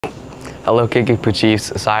Hello Kickapoo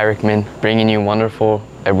Chiefs, asaiah bringing you a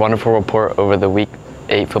wonderful report over the Week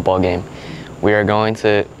 8 football game. We are going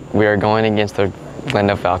against the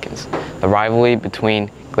Glendale Falcons. The rivalry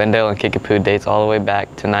between Glendale and Kickapoo dates all the way back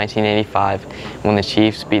to 1985 when the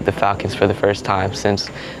Chiefs beat the Falcons for the first time since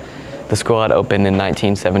the school had opened in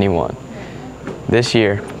 1971. This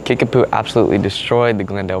year, Kickapoo absolutely destroyed the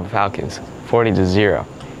Glendale Falcons, 40-0.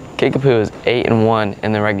 Kickapoo is 8-1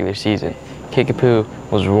 in the regular season. Kickapoo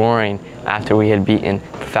was roaring after we had beaten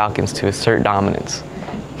the Falcons to assert dominance.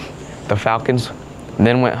 The Falcons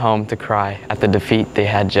then went home to cry at the defeat they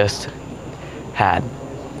had just had.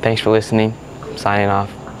 Thanks for listening. Signing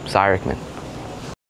off, asaiah.